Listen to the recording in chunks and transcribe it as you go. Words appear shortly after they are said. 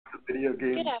Video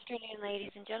game. Good afternoon,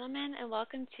 ladies and gentlemen, and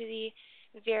welcome to the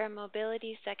Verra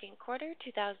Mobility Second Quarter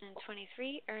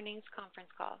 2023 Earnings Conference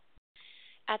Call.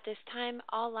 At this time,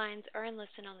 all lines are in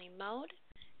listen-only mode,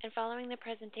 and following the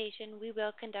presentation, we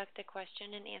will conduct a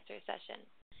question-and-answer session.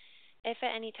 If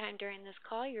at any time during this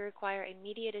call you require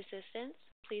immediate assistance,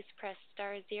 please press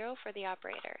star 0 for the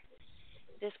operator.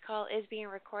 This call is being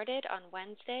recorded on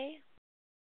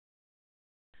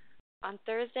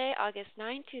Thursday, August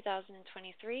 9,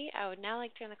 2023. I would now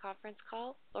like to turn the conference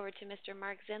call over to Mr.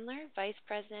 Mark Zindler, Vice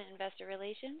President, Investor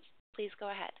Relations. Please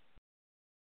go ahead.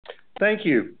 Thank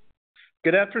you.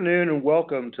 Good afternoon and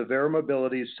welcome to Verra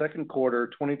Mobility's Second Quarter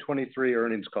 2023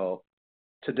 Earnings Call.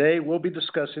 Today, we'll be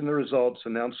discussing the results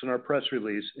announced in our press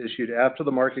release issued after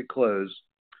the market closed,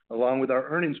 along with our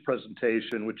earnings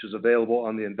presentation, which is available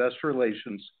on the Investor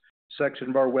Relations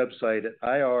section of our website at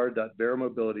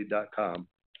ir.verramobility.com.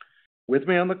 With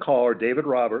me on the call are David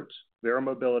Roberts, Verra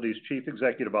Mobility's Chief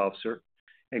Executive Officer,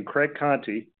 and Craig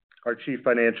Conti, our Chief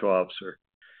Financial Officer.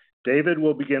 David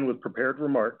will begin with prepared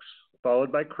remarks, followed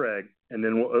by Craig, and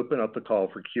then we'll open up the call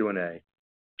for Q&A.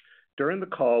 During the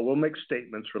call, we'll make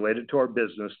statements related to our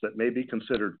business that may be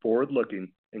considered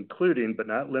forward-looking, including but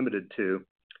not limited to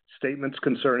statements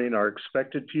concerning our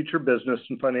expected future business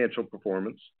and financial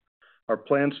performance, our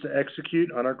plans to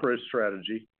execute on our growth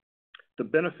strategy, the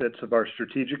benefits of our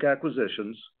strategic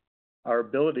acquisitions, our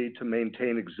ability to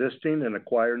maintain existing and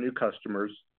acquire new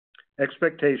customers,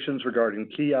 expectations regarding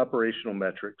key operational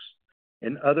metrics,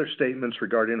 and other statements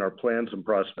regarding our plans and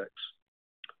prospects.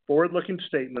 Forward-looking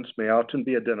statements may often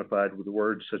be identified with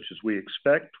words such as we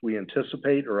expect, we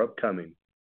anticipate, or upcoming.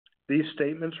 These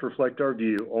statements reflect our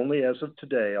view only as of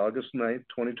today, August 9,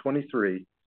 2023,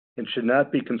 and should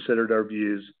not be considered our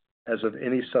views as of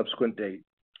any subsequent date.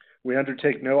 We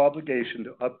undertake no obligation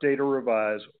to update or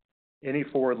revise any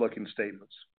forward-looking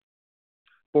statements.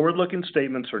 Forward-looking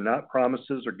statements are not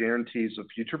promises or guarantees of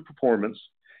future performance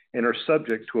and are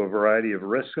subject to a variety of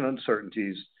risks and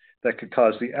uncertainties that could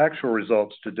cause the actual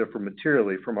results to differ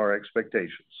materially from our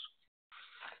expectations.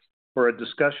 For a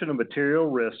discussion of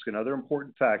material risk and other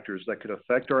important factors that could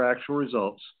affect our actual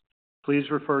results,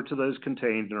 please refer to those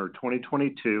contained in our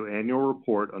 2022 annual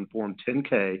report on Form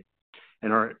 10-K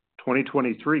and our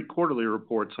 2023 quarterly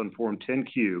reports on Form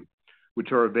 10-Q,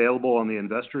 which are available on the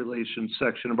Investor Relations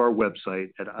section of our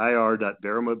website at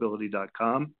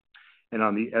ir.verramobility.com and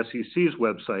on the SEC's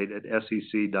website at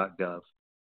sec.gov.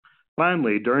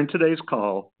 Finally, during today's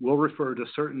call, we'll refer to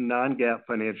certain non-GAAP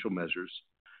financial measures.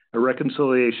 A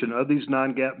reconciliation of these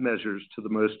non-GAAP measures to the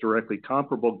most directly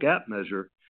comparable GAAP measure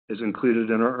is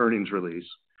included in our earnings release,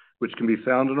 which can be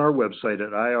found on our website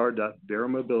at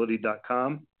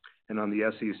ir.verramobility.com and on the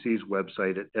SEC's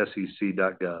website at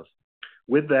sec.gov.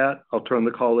 With that, I'll turn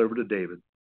the call over to David.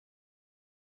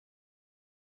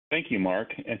 Thank you,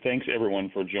 Mark, and thanks everyone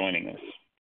for joining us.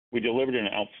 We delivered an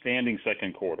outstanding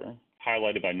second quarter,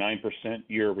 highlighted by 9%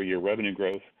 year-over-year revenue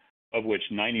growth, of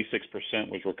which 96%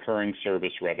 was recurring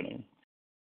service revenue.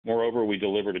 Moreover, we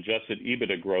delivered adjusted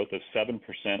EBITDA growth of 7%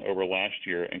 over last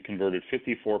year and converted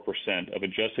 54% of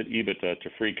adjusted EBITDA to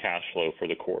free cash flow for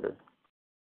the quarter.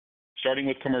 Starting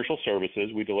with commercial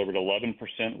services, we delivered 11%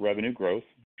 revenue growth,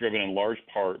 driven in large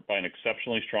part by an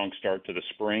exceptionally strong start to the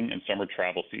spring and summer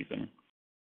travel season.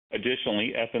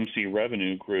 Additionally, FMC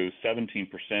revenue grew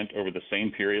 17% over the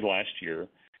same period last year,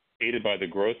 aided by the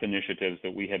growth initiatives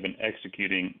that we have been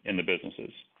executing in the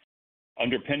businesses.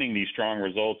 Underpinning these strong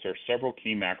results are several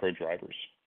key macro drivers.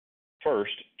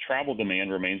 First, travel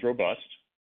demand remains robust,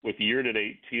 with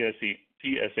year-to-date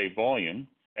TSA volume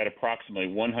at approximately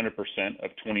 100%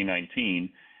 of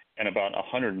 2019 and about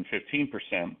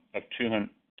 115% of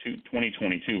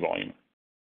 2022 volume.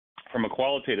 From a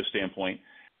qualitative standpoint,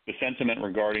 the sentiment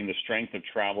regarding the strength of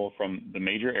travel from the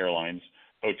major airlines,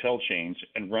 hotel chains,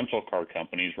 and rental car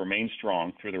companies remains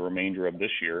strong through the remainder of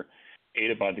this year,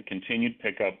 aided by the continued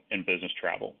pickup in business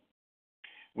travel.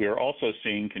 We are also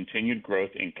seeing continued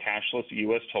growth in cashless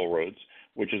U.S. toll roads,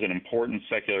 which is an important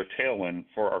secular tailwind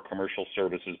for our commercial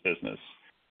services business.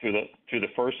 Through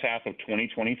the first half of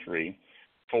 2023,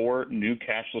 4 new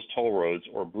cashless toll roads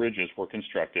or bridges were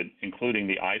constructed, including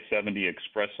the I-70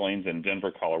 express lanes in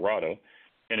Denver, Colorado.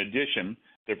 In addition,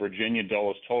 the Virginia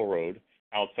Dulles Toll Road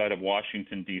outside of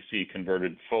Washington, D.C.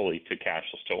 converted fully to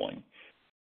cashless tolling.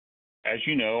 As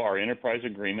you know, our enterprise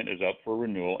agreement is up for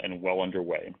renewal and well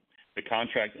underway. The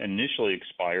contract initially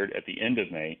expired at the end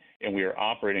of May, and we are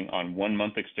operating on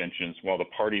 1-month extensions while the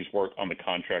parties work on the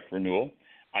contract renewal.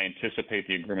 I anticipate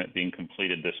the agreement being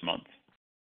completed this month.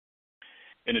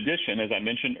 In addition, as I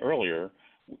mentioned earlier,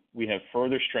 we have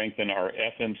further strengthened our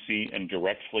FMC and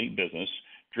direct fleet business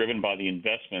driven by the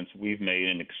investments we've made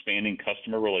in expanding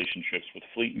customer relationships with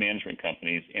fleet management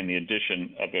companies and the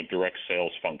addition of a direct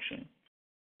sales function.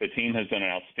 The team has done an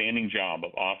outstanding job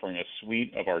of offering a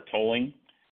suite of our tolling,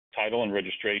 title and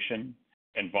registration,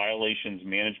 and violations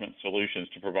management solutions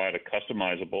to provide a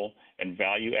customizable and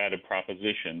value-added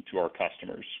proposition to our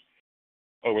customers.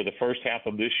 Over the first half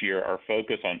of this year, our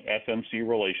focus on FMC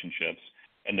relationships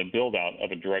and the build-out of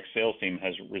a direct sales team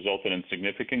has resulted in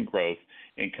significant growth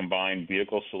in combined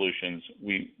vehicle solutions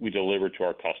we deliver to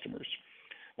our customers.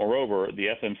 Moreover, the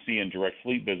FMC and direct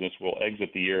fleet business will exit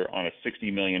the year on a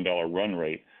 $60 million run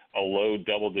rate, a low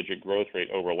double-digit growth rate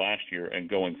over last year, and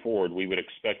going forward, we would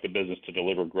expect the business to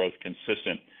deliver growth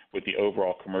consistent with the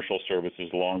overall commercial services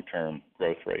long-term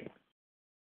growth rate.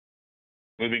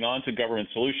 Moving on to government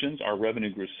solutions, our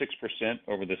revenue grew 6%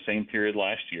 over the same period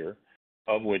last year,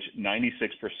 of which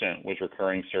 96% was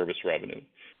recurring service revenue.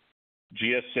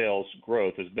 GS sales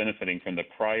growth is benefiting from the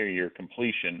prior year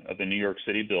completion of the New York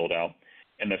City build-out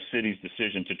and the city's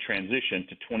decision to transition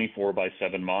to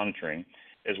 24/7 monitoring,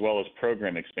 as well as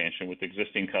program expansion with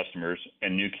existing customers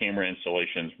and new camera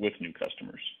installations with new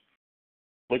customers.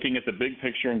 Looking at the big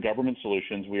picture in government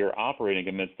solutions, we are operating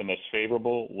amidst the most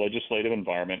favorable legislative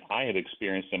environment I have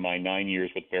experienced in my 9 years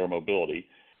with Verra Mobility,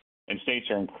 and states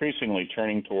are increasingly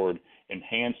turning toward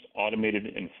enhanced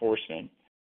automated enforcement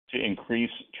to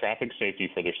increase traffic safety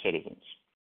for their citizens.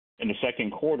 In the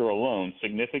second quarter alone,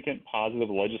 significant positive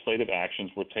legislative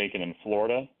actions were taken in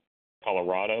Florida,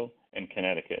 Colorado, and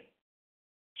Connecticut.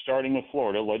 Starting with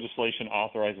Florida, legislation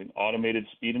authorizing automated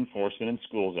speed enforcement in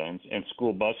school zones and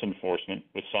school bus enforcement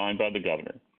was signed by the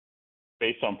governor.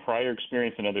 Based on prior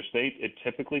experience in other states, it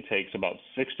typically takes about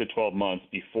 6 to 12 months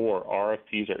before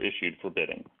RFPs are issued for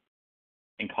bidding.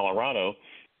 In Colorado,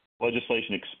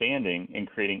 legislation expanding and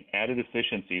creating added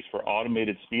efficiencies for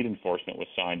automated speed enforcement was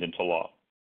signed into law.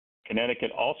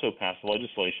 Connecticut also passed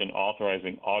legislation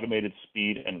authorizing automated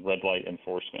speed and red light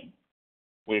enforcement.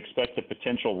 We expect the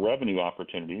potential revenue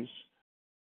opportunities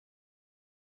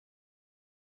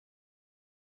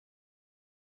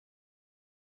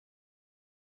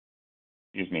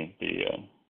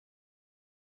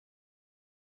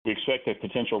We expect that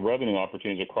potential revenue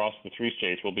opportunities across the 3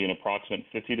 states will be an approximate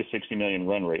 $50 to $60 million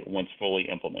run rate once fully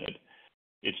implemented.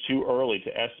 It's too early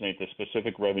to estimate the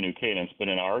specific revenue cadence, but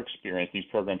in our experience, these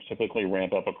programs typically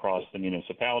ramp up across the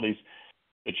municipalities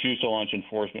that choose to launch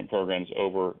enforcement programs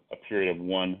over a period of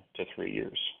 1 to 3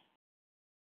 years.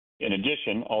 In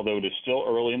addition, although it is still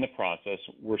early in the process,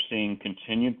 we're seeing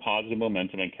continued positive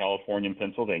momentum in California and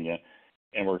Pennsylvania,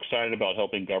 and we're excited about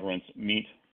helping governments meet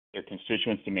their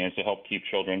constituents' demands to help keep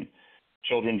children,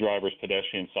 drivers,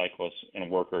 pedestrians, cyclists, and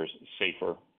workers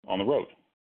safer on the road.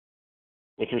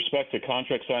 With respect to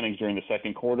contract signings during the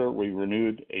second quarter, we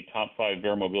renewed a top 5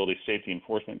 Verra Mobility safety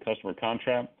enforcement customer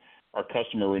contract. Our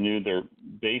customer renewed their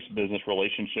base business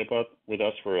relationship with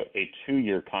us for a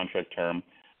 2-year contract term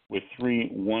with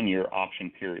 3 one-year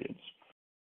option periods.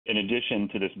 In addition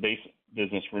to this base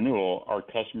business renewal, our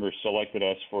customers selected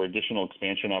us for additional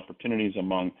expansion opportunities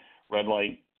among red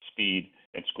light, speed,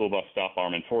 and school bus stop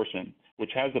arm enforcement,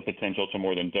 which has the potential to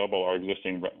more than double our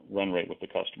existing run rate with the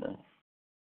customer.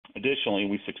 Additionally,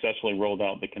 we successfully rolled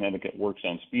out the Connecticut Work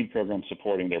Zone Speed program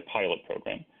supporting their pilot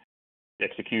program. The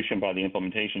execution by the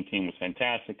implementation team was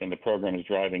fantastic, and the program is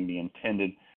driving the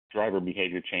intended driver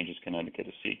behavior changes Connecticut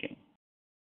is seeking.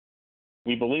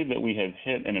 We believe that we have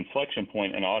hit an inflection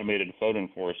point in automated photo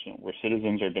enforcement where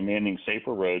citizens are demanding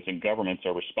safer roads and governments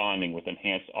are responding with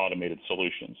enhanced automated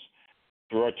solutions.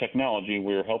 Through our technology,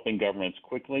 we are helping governments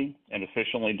quickly and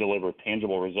efficiently deliver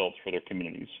tangible results for their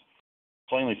communities.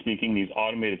 Plainly speaking, these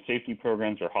automated safety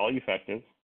programs are highly effective.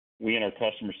 We and our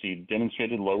customers see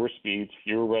demonstrated lower speeds,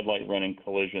 fewer red light running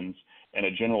collisions, and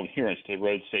a general adherence to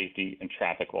road safety and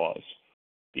traffic laws.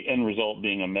 The end result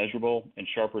being a measurable and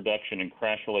sharp reduction in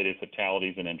crash-related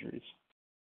fatalities and injuries.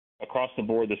 Across the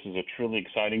board, this is a truly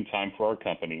exciting time for our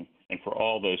company and for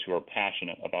all those who are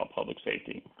passionate about public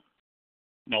safety.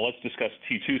 Now let's discuss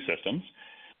T2 Systems.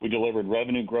 We delivered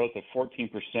revenue growth of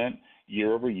 14%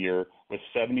 year over year, with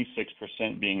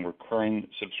 76% being recurring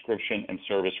subscription and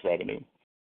service revenue.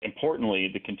 Importantly,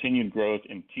 the continued growth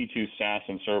in T2 SaaS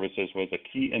and services was a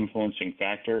key influencing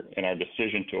factor in our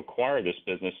decision to acquire this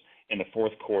business in the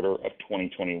fourth quarter of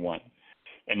 2021.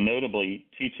 And notably,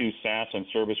 T2 SaaS and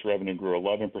service revenue grew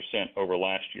 11% over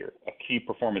last year, a key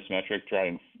performance metric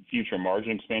driving future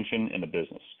margin expansion in the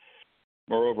business.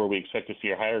 Moreover, we expect to see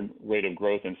a higher rate of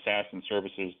growth in SaaS and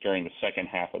services during the second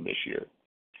half of this year.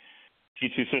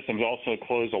 T2 Systems also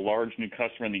closed a large new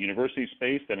customer in the university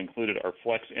space that included our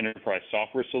Flex Enterprise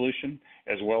software solution,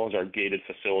 as well as our gated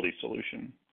facility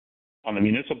solution. On the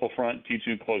municipal front,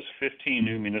 T2 closed 15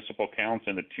 new municipal accounts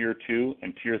in the Tier 2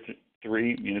 and Tier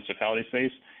 3 municipality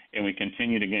space, and we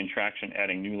continue to gain traction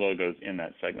adding new logos in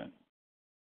that segment.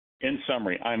 In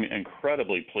summary, I'm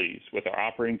incredibly pleased with our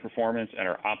operating performance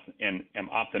and am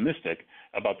optimistic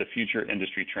about the future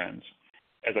industry trends.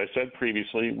 As I said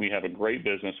previously, we have a great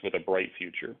business with a bright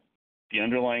future. The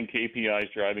underlying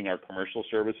KPIs driving our commercial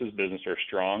services business are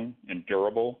strong and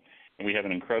durable, and we have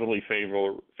an incredibly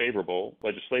favorable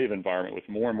legislative environment with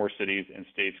more and more cities and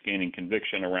states gaining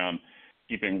conviction around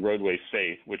keeping roadways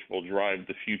safe, which will drive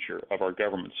the future of our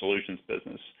government solutions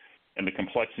business. And the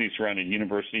complexities surrounding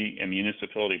university and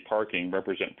municipality parking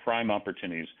represent prime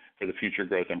opportunities for the future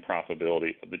growth and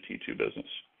profitability of the T2 business.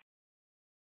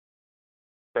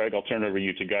 Craig, I'll turn it over to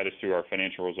you to guide us through our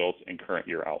financial results and current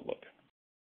year outlook.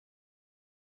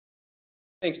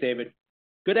 Thanks, David.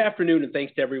 Good afternoon, and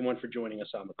thanks to everyone for joining us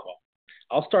on the call.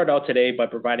 I'll start out today by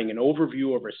providing an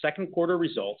overview of our second quarter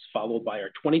results, followed by our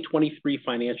 2023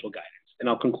 financial guidance, and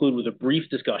I'll conclude with a brief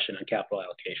discussion on capital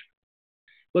allocation.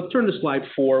 Let's turn to slide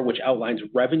 4, which outlines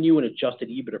revenue and adjusted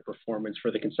EBITDA performance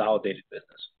for the consolidated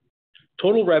business.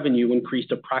 Total revenue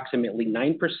increased approximately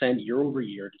 9% year over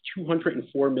year to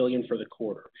 $204 million for the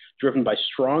quarter, driven by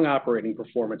strong operating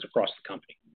performance across the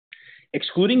company.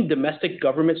 Excluding domestic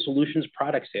government solutions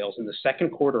product sales in the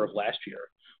second quarter of last year,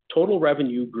 total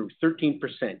revenue grew 13%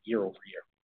 year over year.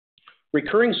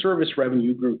 Recurring service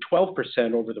revenue grew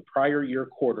 12% over the prior year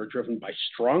quarter, driven by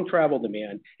strong travel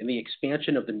demand and the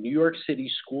expansion of the New York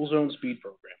City School Zone Speed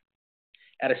program.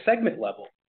 At a segment level,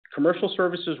 commercial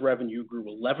services revenue grew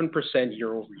 11%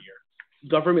 year over year.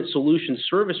 Government solutions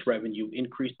service revenue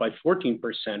increased by 14%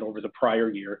 over the prior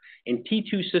year, and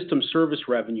T2 system service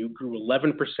revenue grew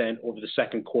 11% over the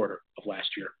second quarter of last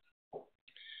year.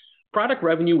 Product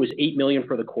revenue was $8 million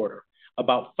for the quarter.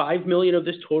 About $5 million of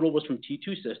this total was from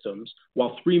T2 systems,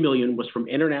 while $3 million was from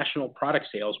international product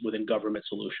sales within government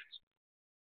solutions.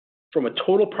 From a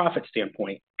total profit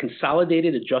standpoint,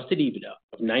 consolidated adjusted EBITDA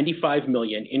of $95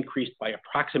 million increased by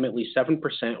approximately 7%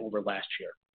 over last year.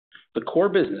 The core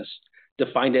business,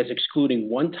 defined as excluding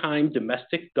one-time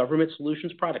domestic government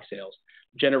solutions product sales,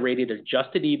 generated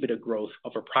adjusted EBITDA growth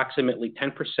of approximately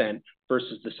 10%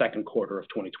 versus the second quarter of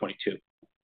 2022.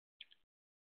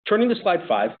 Turning to slide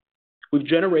 5, we've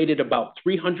generated about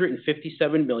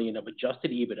 $357 million of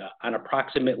adjusted EBITDA on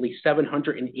approximately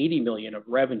 $780 million of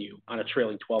revenue on a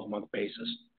trailing 12-month basis,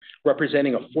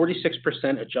 representing a 46%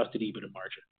 adjusted EBITDA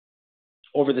margin.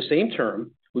 Over the same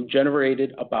term, we've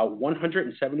generated about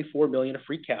 $174 million of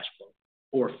free cash flow,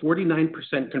 or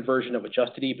 49% conversion of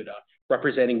adjusted EBITDA,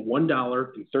 representing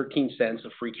 $1.13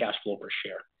 of free cash flow per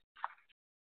share.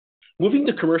 Moving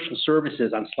to commercial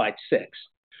services on slide 6,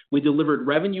 we delivered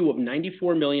revenue of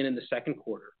 $94 million in the second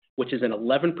quarter, which is an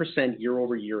 11%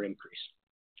 year-over-year increase.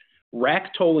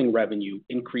 RAC tolling revenue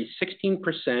increased 16%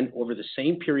 over the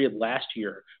same period last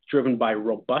year, driven by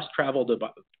robust travel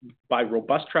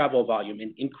volume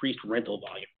and increased rental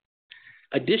volume.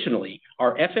 Additionally,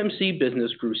 our FMC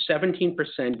business grew 17%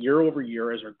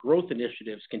 year-over-year as our growth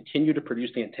initiatives continue to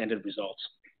produce the intended results.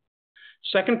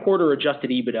 Second quarter adjusted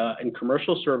EBITDA in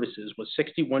commercial services was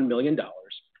 $61 million,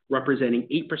 representing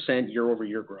 8%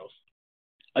 year-over-year growth.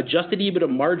 Adjusted EBITDA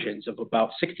margins of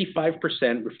about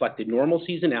 65% reflected normal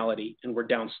seasonality and were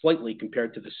down slightly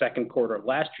compared to the second quarter of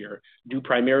last year, due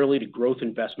primarily to growth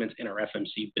investments in our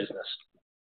FMC business.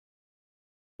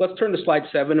 Let's turn to slide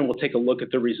 7, and we'll take a look at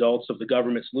the results of the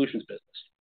government solutions business.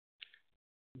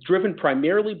 Driven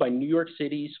primarily by New York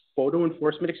City's photo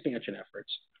enforcement expansion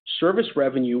efforts, service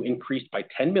revenue increased by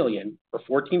 $10 million,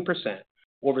 or 14%,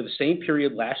 over the same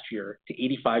period last year to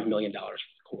 $85 million for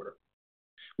the quarter.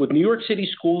 With New York City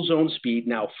School Zone Speed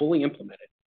now fully implemented,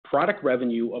 product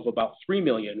revenue of about $3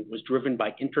 million was driven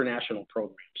by international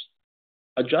programs.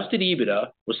 Adjusted EBITDA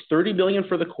was $30 million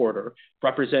for the quarter,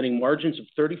 representing margins of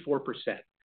 34%,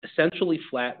 essentially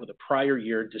flat with the prior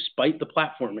year despite the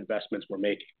platform investments we're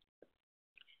making.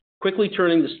 Quickly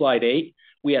turning to slide 8,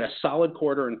 we had a solid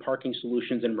quarter in parking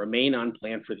solutions and remain on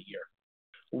plan for the year.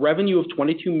 Revenue of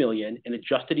 $22 million and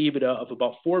adjusted EBITDA of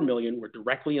about $4 million were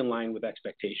directly in line with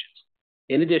expectations.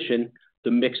 In addition,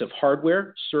 the mix of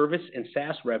hardware, service, and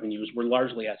SaaS revenues were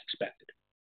largely as expected.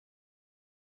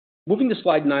 Moving to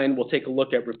slide 9, we'll take a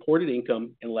look at reported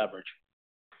income and leverage.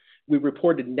 We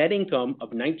reported net income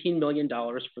of $19 million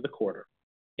for the quarter,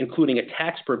 including a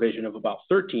tax provision of about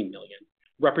 $13 million,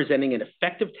 representing an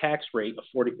effective tax rate of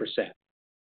 40%.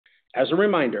 As a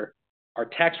reminder, our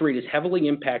tax rate is heavily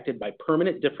impacted by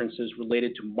permanent differences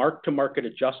related to mark-to-market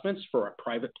adjustments for our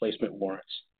private placement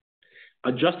warrants.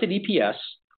 Adjusted EPS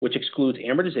which excludes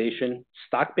amortization,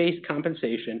 stock-based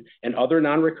compensation, and other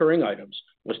non-recurring items,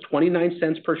 was 29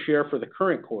 cents per share for the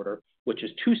current quarter, which is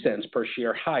 2 cents per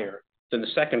share higher than the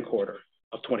second quarter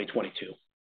of 2022.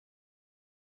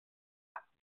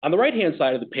 On the right-hand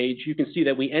side of the page, you can see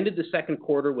that we ended the second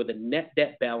quarter with a net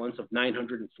debt balance of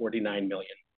 $949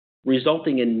 million,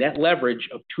 resulting in net leverage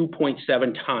of 2.7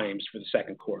 times for the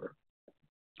second quarter.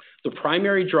 The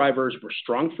primary drivers were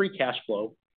strong free cash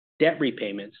flow, debt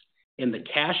repayments, and the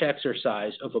cash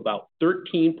exercise of about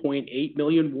 13.8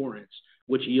 million warrants,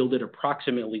 which yielded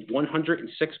approximately $106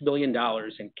 million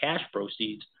in cash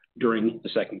proceeds during the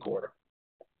second quarter.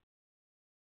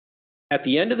 At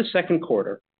the end of the second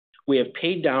quarter, we have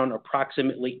paid down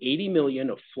approximately $80 million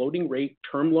of floating rate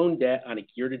term loan debt on a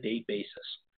year-to-date basis.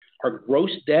 Our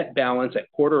gross debt balance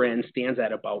at quarter end stands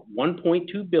at about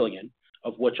 $1.2 billion,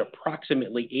 of which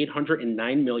approximately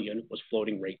 $809 million was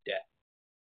floating rate debt.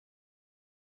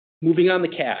 Moving on to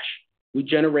cash, we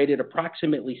generated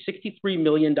approximately $63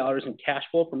 million in cash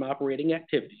flow from operating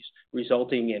activities,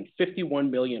 resulting in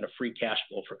 $51 million of free cash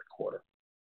flow for the quarter.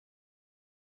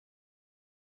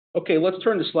 Okay, let's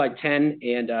turn to slide 10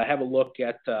 and have a look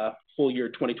at full year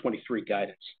 2023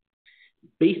 guidance.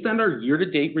 Based on our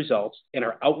year-to-date results and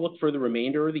our outlook for the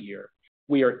remainder of the year,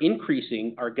 we are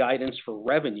increasing our guidance for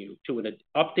revenue to an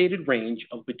updated range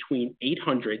of between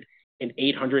 $800 and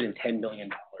 $810 million.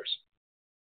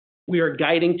 We are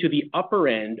guiding to the upper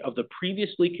end of the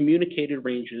previously communicated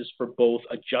ranges for both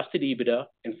adjusted EBITDA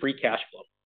and free cash flow.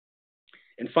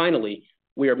 And finally,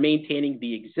 we are maintaining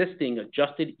the existing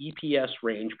adjusted EPS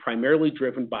range, primarily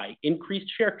driven by increased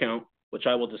share count, which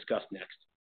I will discuss next.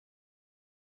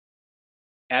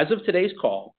 As of today's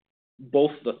call,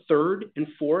 both the third and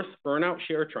fourth earnout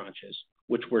share tranches,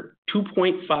 which were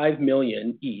 2.5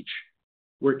 million each,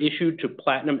 were issued to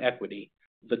Platinum Equity,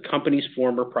 the company's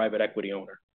former private equity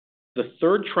owner. The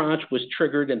third tranche was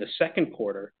triggered in the second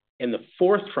quarter, and the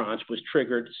fourth tranche was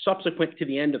triggered subsequent to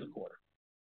the end of the quarter.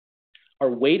 Our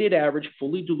weighted average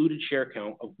fully diluted share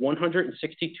count of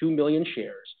 162 million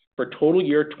shares for total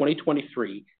year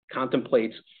 2023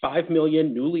 contemplates 5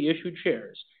 million newly issued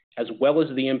shares, as well as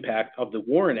the impact of the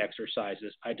warrant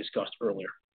exercises I discussed earlier.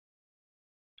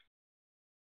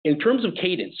 In terms of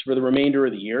cadence for the remainder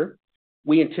of the year,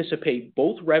 we anticipate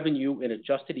both revenue and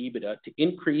adjusted EBITDA to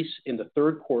increase in the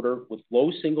third quarter with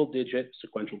low single-digit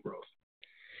sequential growth.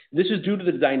 This is due to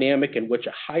the dynamic in which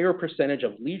a higher percentage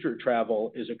of leisure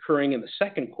travel is occurring in the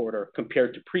second quarter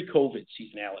compared to pre-COVID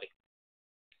seasonality.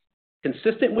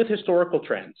 Consistent with historical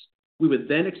trends, we would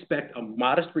then expect a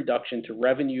modest reduction to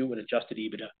revenue and adjusted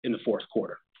EBITDA in the fourth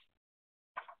quarter.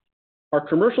 Our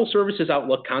commercial services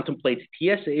outlook contemplates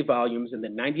TSA volumes in the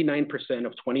 99%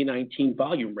 of 2019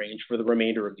 volume range for the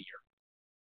remainder of the year.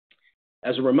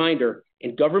 As a reminder,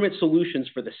 in government solutions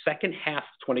for the second half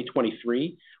of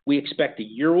 2023, we expect a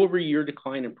year-over-year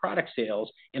decline in product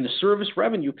sales, and the service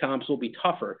revenue comps will be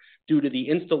tougher due to the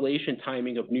installation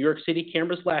timing of New York City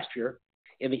cameras last year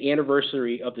and the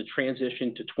anniversary of the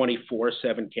transition to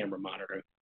 24/7 camera monitoring.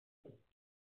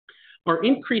 Our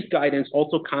increased guidance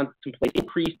also contemplates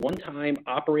increased one-time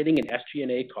operating and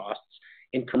SG&A costs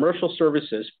in commercial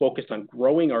services focused on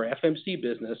growing our FMC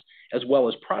business, as well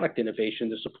as product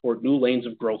innovation to support new lanes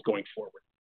of growth going forward.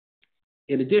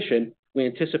 In addition, we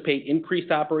anticipate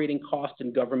increased operating costs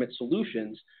in government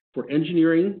solutions for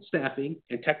engineering, staffing,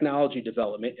 and technology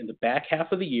development in the back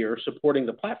half of the year, supporting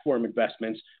the platform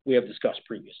investments we have discussed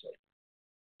previously.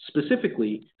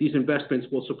 Specifically, these investments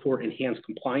will support enhanced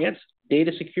compliance,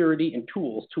 data security, and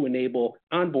tools to enable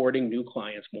onboarding new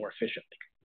clients more efficiently.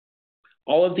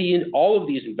 All of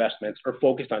these investments are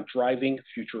focused on driving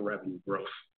future revenue growth.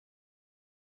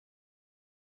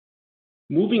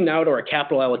 Moving now to our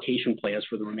capital allocation plans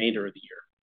for the remainder of the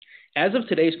year. As of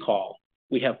today's call,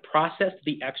 we have processed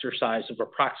the exercise of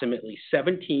approximately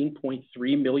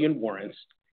 17.3 million warrants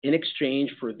in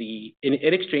exchange for the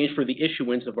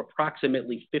issuance of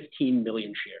approximately 15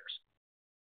 million shares.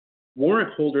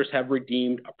 Warrant holders have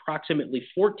redeemed approximately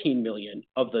 14 million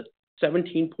of the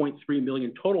 17.3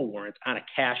 million total warrants on a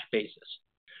cash basis,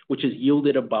 which has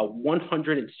yielded about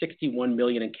 $161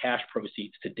 million in cash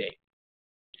proceeds to date.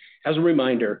 As a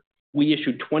reminder, we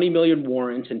issued 20 million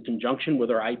warrants in conjunction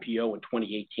with our IPO in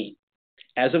 2018.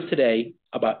 As of today,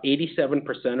 about 87%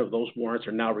 of those warrants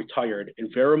are now retired,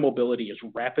 and Verra Mobility is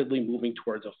rapidly moving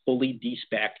towards a fully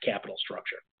de-SPACed capital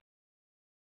structure.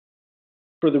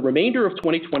 For the remainder of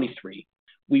 2023,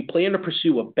 we plan to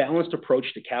pursue a balanced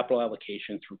approach to capital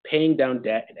allocation through paying down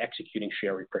debt and executing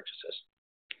share repurchases.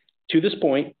 To this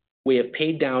point, we have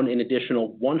paid down an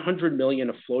additional $100 million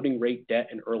of floating rate debt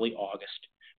in early August,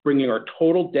 bringing our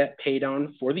total debt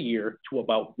paydown for the year to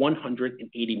about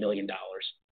 $180 million.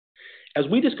 As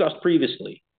we discussed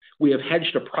previously, we have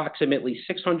hedged approximately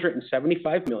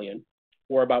 $675 million,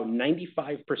 or about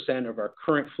 95% of our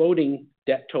current floating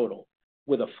debt total,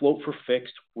 with a float for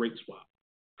fixed rate swap.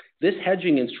 This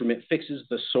hedging instrument fixes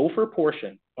the SOFR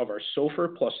portion of our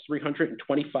SOFR plus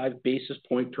 325 basis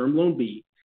point Term Loan B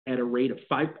at a rate of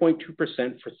 5.2%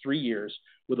 for 3 years,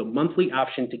 with a monthly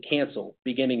option to cancel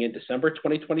beginning in December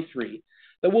 2023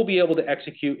 that we'll be able to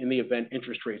execute in the event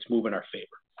interest rates move in our favor.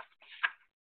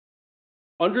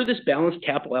 Under this balanced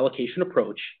capital allocation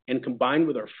approach, and combined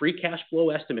with our free cash flow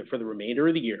estimate for the remainder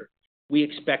of the year, we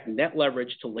expect net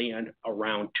leverage to land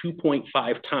around 2.5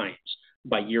 times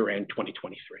by year-end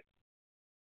 2023.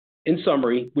 In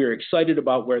summary, we are excited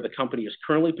about where the company is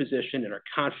currently positioned and are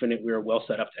confident we are well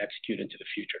set up to execute into the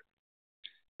future.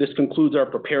 This concludes our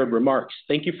prepared remarks.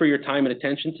 Thank you for your time and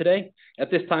attention today. At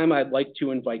this time, I'd like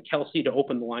to invite Kelsey to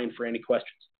open the line for any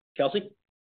questions. Kelsey?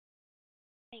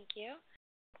 Thank you.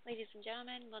 Ladies and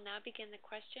gentlemen, we'll now begin the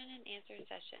question and answer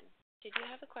session. Should you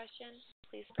have a question,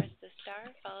 please press the star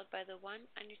followed by the 1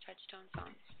 on your touch-tone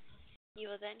phone.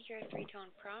 You will then hear a 3-tone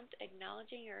prompt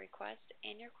acknowledging your request,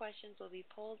 and your questions will be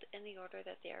polled in the order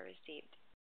that they are received.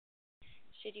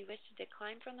 Should you wish to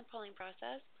decline from the polling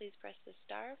process, please press the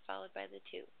star followed by the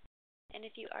 2. And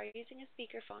if you are using a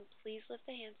speakerphone, please lift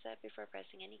the handset before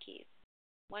pressing any keys.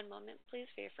 One moment, please,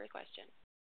 for your first question.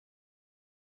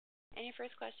 And your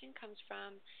first question comes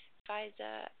from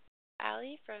Faiza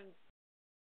Ali from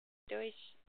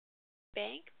Deutsche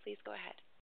Bank. Please go ahead.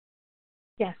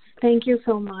 Yes, thank you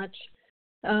so much.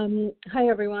 Hi,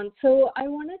 everyone. So I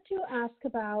wanted to ask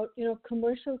about,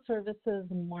 commercial services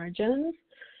margins.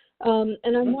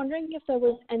 And I'm wondering if there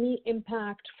was any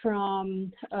impact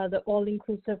from the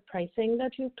all-inclusive pricing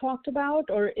that you've talked about,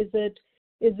 or is it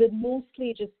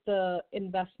mostly just the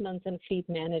investments in fleet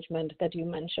management that you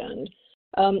mentioned?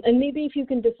 And maybe if you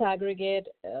can disaggregate,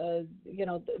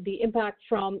 the impact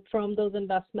from those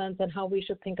investments and how we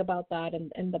should think about that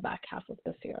in the back half of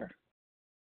this year.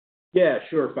 Yeah,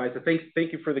 sure, Faiza.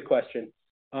 Thank you for the question.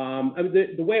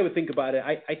 The way I would think about it,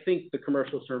 I think the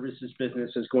commercial services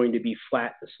business is going to be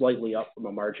flat to slightly up from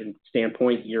a margin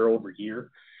standpoint year over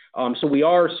year. So we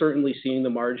are certainly seeing the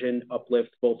margin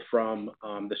uplift both from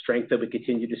the strength that we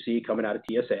continue to see coming out of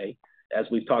TSA, as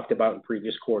we've talked about in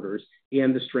previous quarters,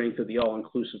 and the strength of the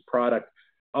all-inclusive product.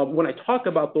 When I talk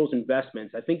about those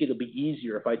investments, I think it'll be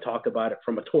easier if I talk about it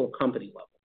from a total company level.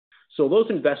 So those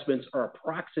investments are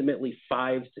approximately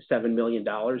 $5 to $7 million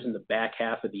in the back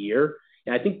half of the year.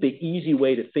 And I think the easy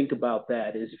way to think about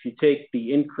that is if you take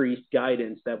the increased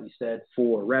guidance that we said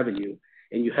for revenue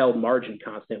and you held margin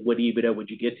constant, what EBITDA would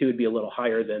you get to? It'd be a little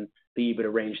higher than the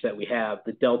EBITDA range that we have.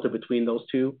 The delta between those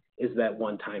two is that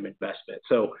one-time investment.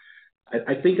 So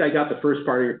I think I got the first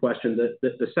part of your question.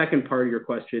 The second part of your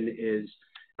question is,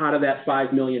 out of that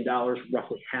 $5 million,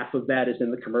 roughly half of that is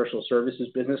in the commercial services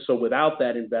business. So without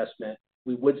that investment,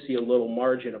 we would see a little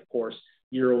margin, of course,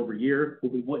 year over year,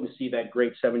 but we wouldn't see that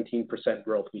great 17%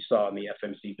 growth we saw in the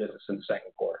FMC business in the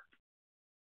second quarter.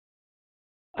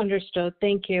 Understood.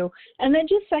 Thank you. And then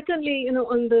just secondly,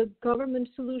 on the government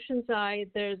solution side,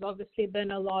 there's obviously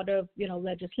been a lot of,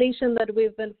 legislation that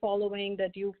we've been following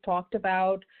that you've talked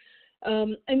about.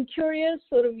 I'm curious,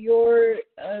 sort of your,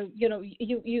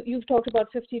 you've talked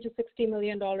about $50 to $60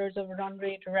 million of run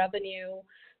rate revenue.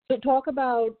 So talk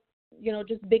about,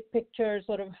 just big picture,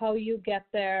 sort of how you get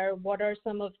there. What are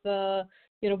some of the,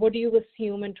 what do you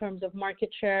assume in terms of market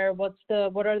share? What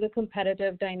are the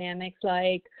competitive dynamics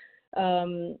like?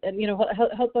 And,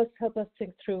 help us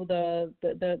think through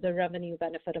the revenue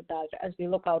benefit of that as we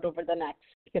look out over the next,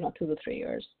 2 to 3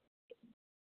 years.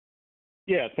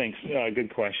 Yeah, thanks.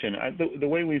 Good question. The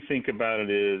way we think about it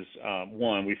is,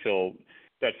 one, we feel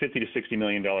that $50 to $60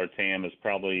 million TAM is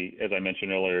probably, as I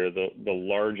mentioned earlier, the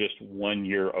largest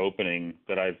one-year opening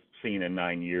that I've seen in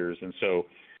 9 years. And so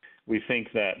we think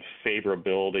that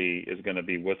favorability is going to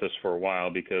be with us for a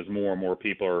while because more and more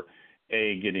people are,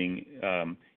 getting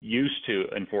used to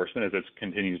enforcement as it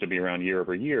continues to be around year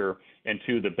over year, and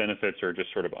 2, the benefits are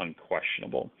just sort of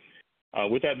unquestionable.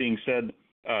 With that being said,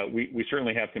 we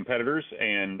certainly have competitors,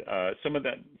 and some of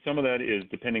that is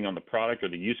depending on the product or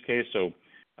the use case. So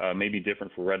maybe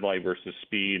different for red light versus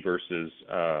speed versus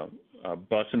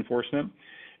bus enforcement,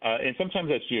 and sometimes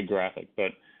that's geographic.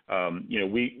 But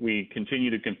we continue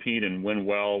to compete and win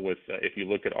well with. If you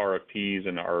look at RFPs,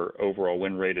 and our overall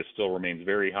win rate still remains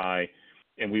very high,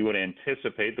 and we would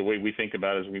anticipate the way we think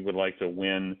about it is we would like to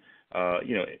win.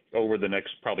 Over the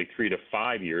next probably 3 to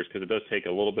 5 years, because it does take a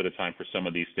little bit of time for some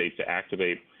of these states to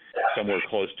activate somewhere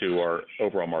close to our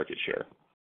overall market share.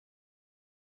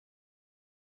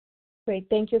 great.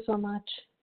 Thank you so much.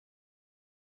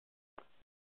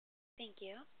 Thank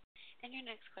you. And your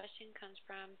next question comes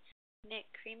from Nick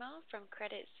Cremo from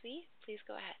Credit Suisse. Please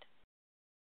go ahead.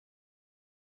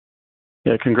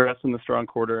 Yeah, congrats on the strong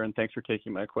quarter, and thanks for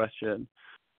taking my question.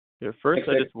 First,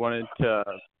 I just wanted to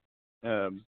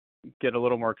get a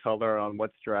little more color on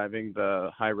what's driving the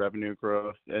high revenue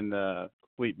growth in the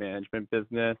fleet management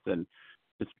business and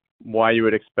just why you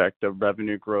would expect the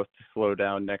revenue growth to slow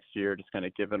down next year, just kind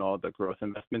of given all the growth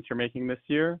investments you're making this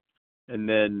year. And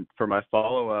then for my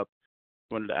follow-up,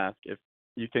 I wanted to ask if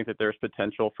you think that there's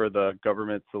potential for the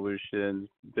government solutions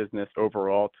business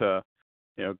overall to,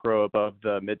 grow above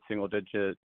the mid-single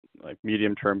digit, like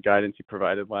medium-term guidance you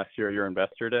provided last year at your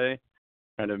Investor Day,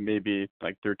 kind of maybe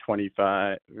like through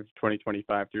 2025 through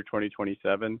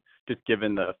 2027, just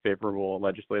given the favorable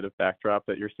legislative backdrop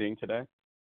that you're seeing today?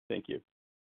 Thank you.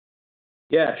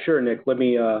 Yeah, sure, Nick. Let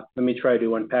me try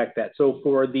to unpack that. So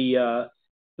for the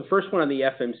first one on the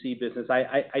FMC business,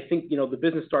 I think the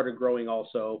business started growing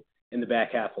also in the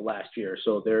back half of last year.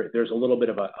 So there's a little bit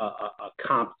of a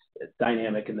comp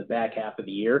dynamic in the back half of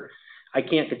the year. I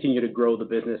can't continue to grow the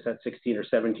business at 16 or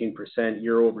 17%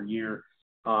 year over year.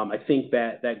 I think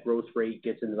that growth rate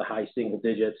gets into the high single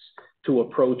digits to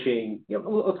approaching,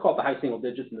 let's call it the high single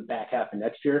digits in the back half of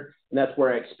next year. And that's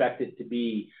where I expect it to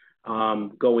be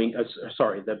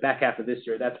the back half of this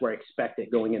year. That's where I expect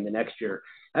it going in the next year.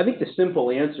 I think the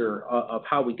simple answer of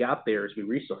how we got there is we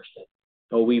resourced it.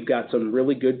 So we've got some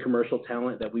really good commercial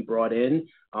talent that we brought in.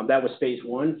 That was phase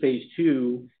one. Phase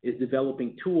two is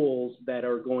developing tools that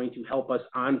are going to help us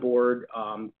onboard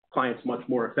clients much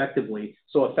more effectively.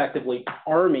 So effectively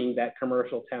arming that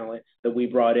commercial talent that we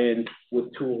brought in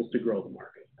with tools to grow the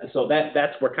market. And so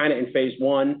we're kind of in phase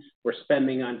one. We're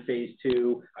spending on phase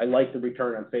two. I like the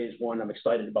return on phase one. I'm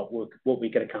excited about what we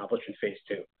can accomplish in phase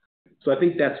two. So I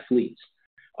think that's fleets.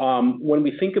 When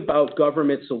we think about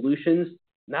government solutions,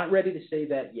 not ready to say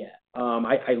that yet.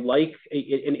 I like,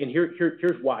 and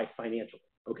here's why financially,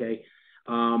 okay?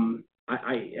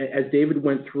 As David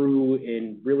went through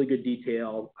in really good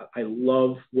detail, I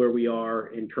love where we are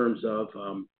in terms of,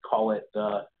 call it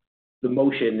the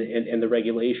motion and the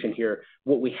regulation here.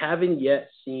 What we haven't yet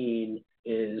seen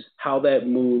is how that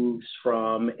moves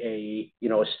from a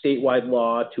statewide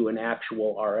law to an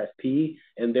actual RFP.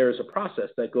 And there's a process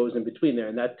that goes in between there.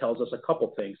 And that tells us a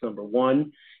couple things. Number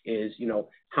one is,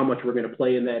 how much we're going to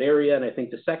play in that area. And I think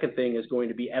the second thing is going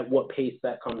to be at what pace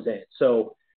that comes in.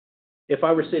 So if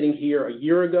I were sitting here a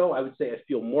year ago, I would say I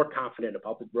feel more confident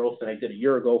about the growth than I did a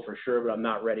year ago for sure, but I'm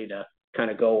not ready to kind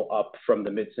of go up from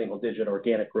the mid-single digit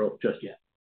organic growth just yet.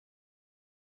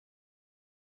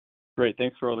 Great.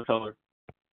 Thanks for all the color.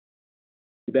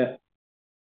 You bet.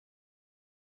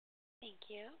 Thank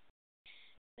you.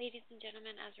 Ladies and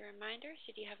gentlemen, as a reminder,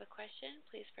 should you have a question,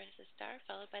 please press the star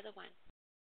followed by the 1.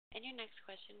 And your next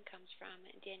question comes from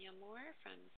Daniel Moore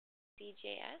from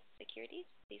CJS Securities.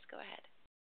 Please go ahead.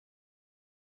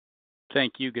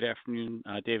 Thank you. Good afternoon,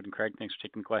 David and Craig. Thanks for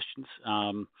taking the questions.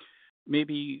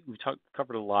 Maybe we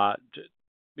covered a lot.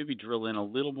 Maybe drill in a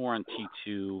little more on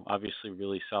T2. Obviously,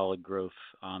 really solid growth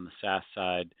on the SaaS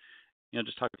side.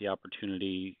 Just talk about the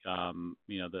opportunity,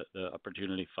 the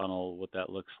opportunity funnel, what that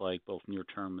looks like, both near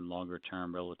term and longer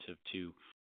term relative to,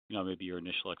 maybe your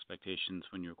initial expectations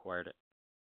when you acquired it.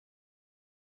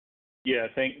 Yeah,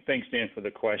 thanks, Dan, for the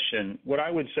question. What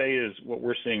I would say is what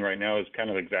we're seeing right now is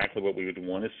kind of exactly what we would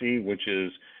want to see, which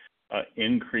is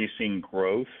increasing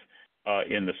growth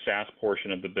in the SaaS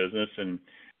portion of the business, and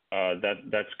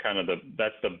that's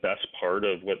the best part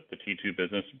of what the T2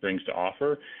 business brings to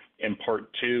offer. And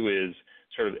part two is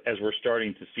sort of as we're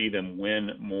starting to see them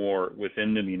win more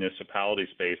within the municipality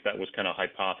space. That was kind of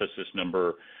hypothesis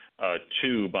number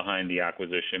 2 behind the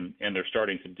acquisition, and they're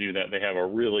starting to do that. They have a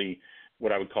really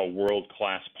what I would call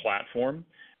world-class platform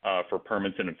for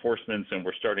permits and enforcements, and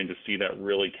we're starting to see that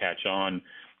really catch on.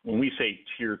 When we say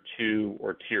tier 2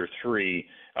 or tier 3,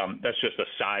 that's just the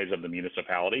size of the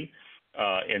municipality.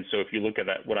 And so if you look at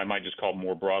that, what I might just call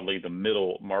more broadly the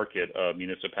middle market of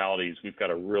municipalities, we've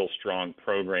got a real strong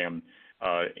program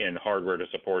and hardware to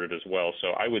support it as well. So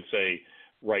I would say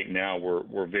right now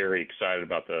we're very excited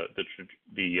about the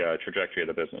trajectory of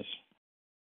the business.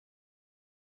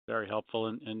 Very helpful.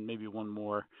 And maybe one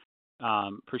more.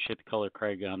 Appreciate the color,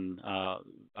 Craig, on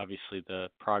obviously the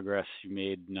progress you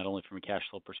made, not only from a cash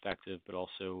flow perspective, but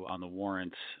also on the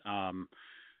warrants. Well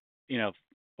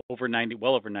over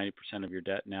 90% of your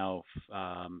debt now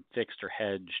fixed or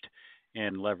hedged,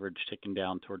 and leverage ticking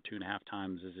down toward 2.5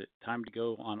 times. Is it time to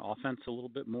go on offense a little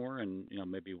bit more, and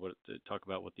maybe talk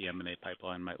about what the M&A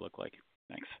pipeline might look like?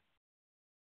 Thanks.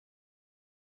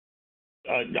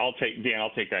 I'll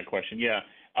take that question. Yeah,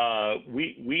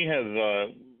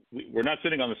 we're not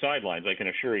sitting on the sidelines. I can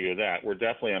assure you of that. We're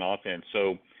definitely on offense.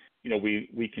 So,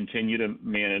 we continue to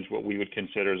manage what we would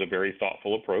consider as a very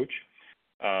thoughtful approach.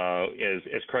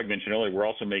 As Craig mentioned earlier, we're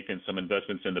also making some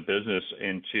investments in the business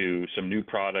into some new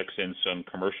products and some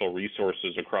commercial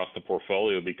resources across the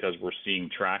portfolio because we're seeing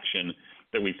traction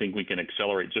that we think we can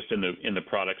accelerate just in the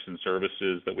products and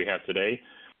services that we have today,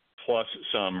 plus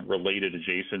some related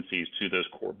adjacencies to those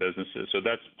core businesses. So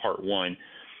that's part one.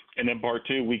 And then part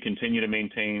two, we continue to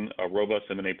maintain a robust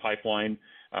M&A pipeline,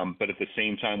 but at the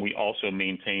same time, we also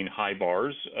maintain high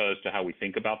bars as to how we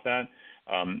think about that.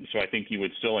 So I think you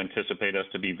would still anticipate us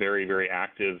to be very, very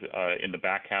active in the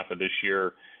back half of this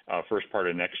year, first part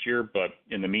of next year. But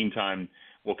in the meantime,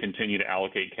 we'll continue to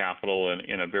allocate capital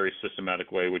in a very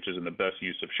systematic way, which is in the best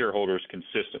use of shareholders,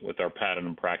 consistent with our pattern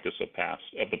and practice of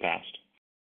the past.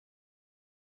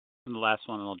 And the last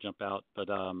one, and I'll jump out, but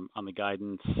on the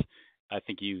guidance, I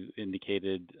think you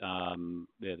indicated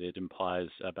that it implies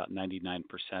about 99%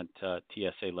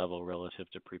 TSA level relative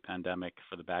to pre-pandemic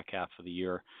for the back half of the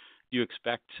year. Do you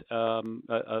expect a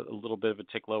little bit of a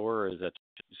tick lower, or is that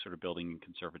sort of building in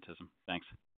conservatism? Thanks.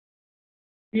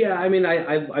 Yeah, I mean,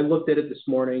 I looked at it this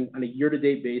morning on a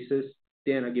year-to-date basis.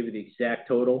 Dan, I'll give you the exact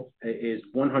total. It is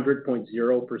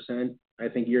 100.0%. I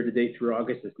think year-to-date through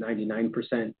August is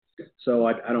 99%. So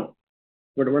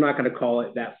we're not going to call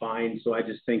it that fine. So I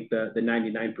just think the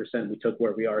 99% we took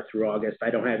where we are through August. I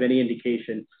don't have any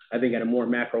indication. I think at a more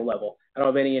macro level, I don't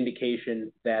have any indication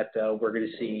that we're going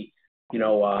to see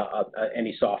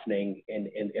any softening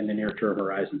in the near-term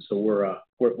horizon. So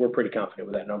we're pretty confident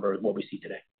with that number and what we see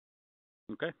today.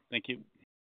 Okay, thank you.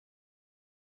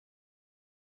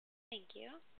 Thank you.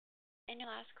 And your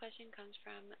last question comes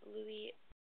from Louis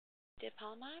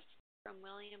DePalma from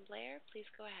William Blair. Please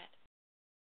go ahead.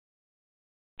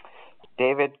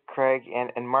 David, Craig,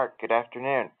 and Mark, good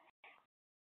afternoon.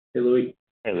 Hey, Louis.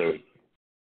 Hey, Louis.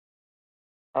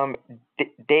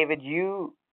 David,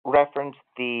 you referenced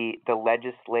the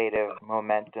legislative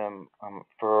momentum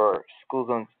for school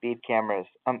zone speed cameras.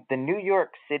 The New York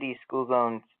City school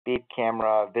zone speed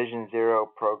camera Vision Zero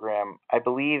program, I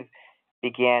believe,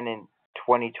 began in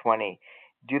 2020.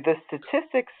 Do the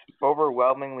statistics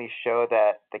overwhelmingly show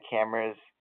that the cameras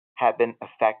have been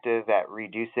effective at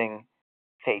reducing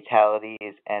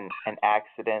fatalities and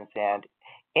accidents? And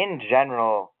in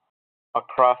general,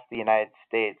 across the United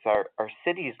States, are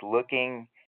cities looking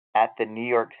at the New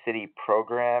York City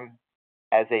program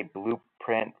as a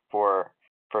blueprint for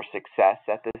success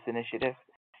at this initiative?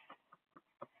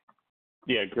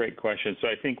 Yeah, great question. So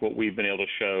I think what we've been able to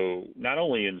show, not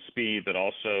only in speed, but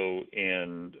also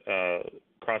in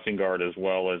crossing guard as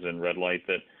well as in red light,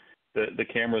 that the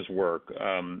cameras work.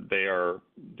 They are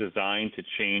designed to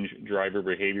change driver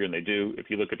behavior, and they do. If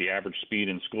you look at the average speed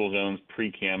in school zones,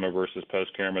 pre-camera versus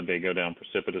post-camera, they go down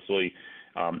precipitously.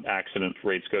 Accident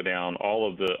rates go down. All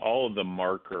of the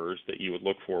markers that you would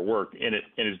look for work, and it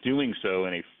is doing so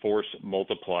in a force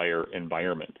multiplier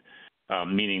environment,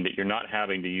 meaning that you're not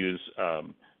having to use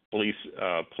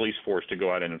police force to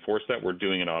go out and enforce that. We're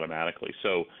doing it automatically.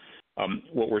 So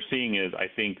what we're seeing is, I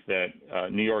think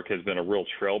that New York has been a real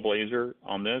trailblazer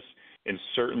on this, and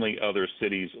certainly other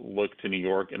cities look to New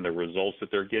York and the results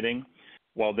that they're getting.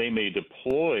 While they may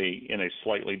deploy in a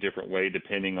slightly different way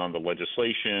depending on the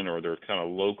legislation or their kind of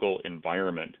local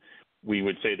environment, we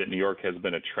would say that New York has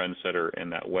been a trendsetter in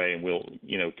that way, and we'll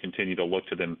continue to look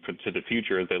to them to the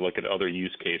future as they look at other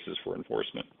use cases for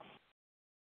enforcement.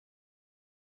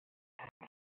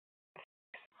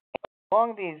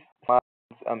 Along these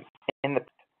lines,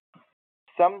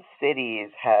 some cities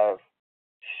have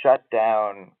shut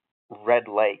down red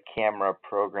light camera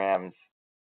programs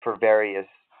for various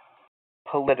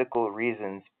political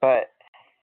reasons, but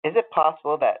is it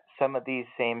possible that some of these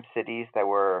same cities that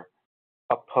were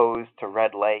opposed to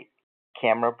red light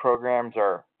camera programs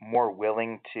are more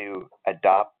willing to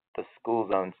adopt the school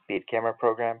zone speed camera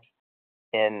programs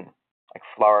in like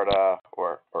Florida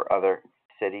or other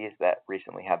cities that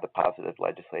recently had the positive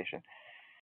legislation?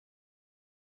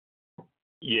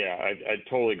 Yeah, I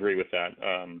totally agree with that.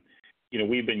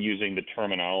 We've been using the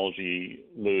terminology,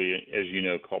 Louis, as you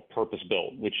know, called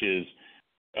purpose-built, which is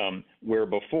where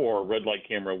before red light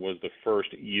camera was the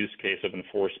first use case of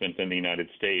enforcement in the United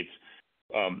States.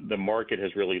 The market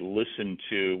has really listened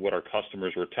to what our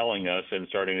customers were telling us and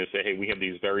starting to say, hey, we have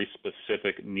these very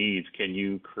specific needs. Can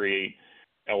you create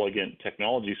elegant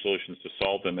technology solutions to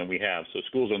solve them? And we have. So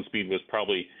school zone speed was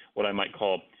probably what I might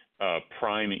call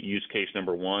prime use case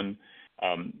number one.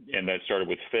 And that started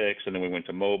with fixed, and then we went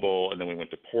to mobile, and then we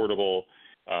went to portable.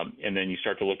 And then you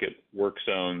start to look at work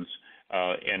zones.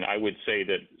 And I would say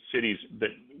that cities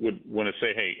that would want to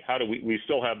say, hey, how do we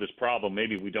still have this problem?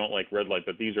 Maybe we don't like red light,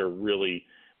 but these are really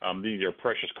these are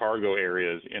precious cargo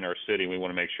areas in our city. We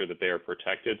want to make sure that they are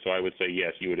protected. So I would say,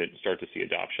 yes, you would start to see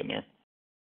adoption there.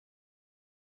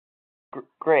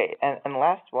 Great. And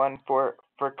last one for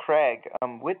Craig,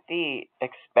 with the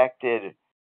expected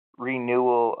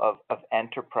renewal of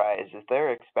enterprise, is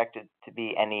there expected to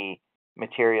be any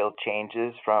material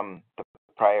changes from the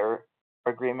prior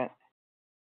agreement?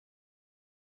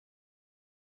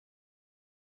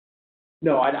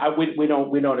 No, we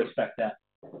don't expect that,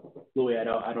 Louis.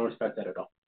 I don't expect that at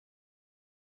all.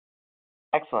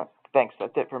 Excellent. Thanks.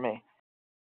 That's it for me.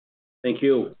 Thank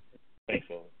you. Thanks,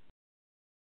 Louis.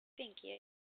 Thank you.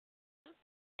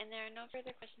 And there are no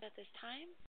further questions at this time.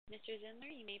 Mr. Zindler,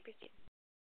 you may proceed.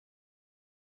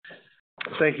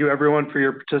 Thank you, everyone, for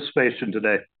your participation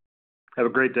today. Have a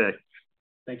great day.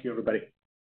 Thank you, everybody.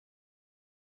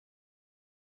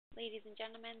 Ladies and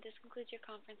gentlemen, this concludes your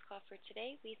conference call for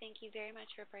today. We thank you very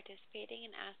much for participating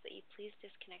and ask that you please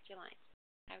disconnect your lines.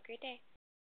 Have a great day.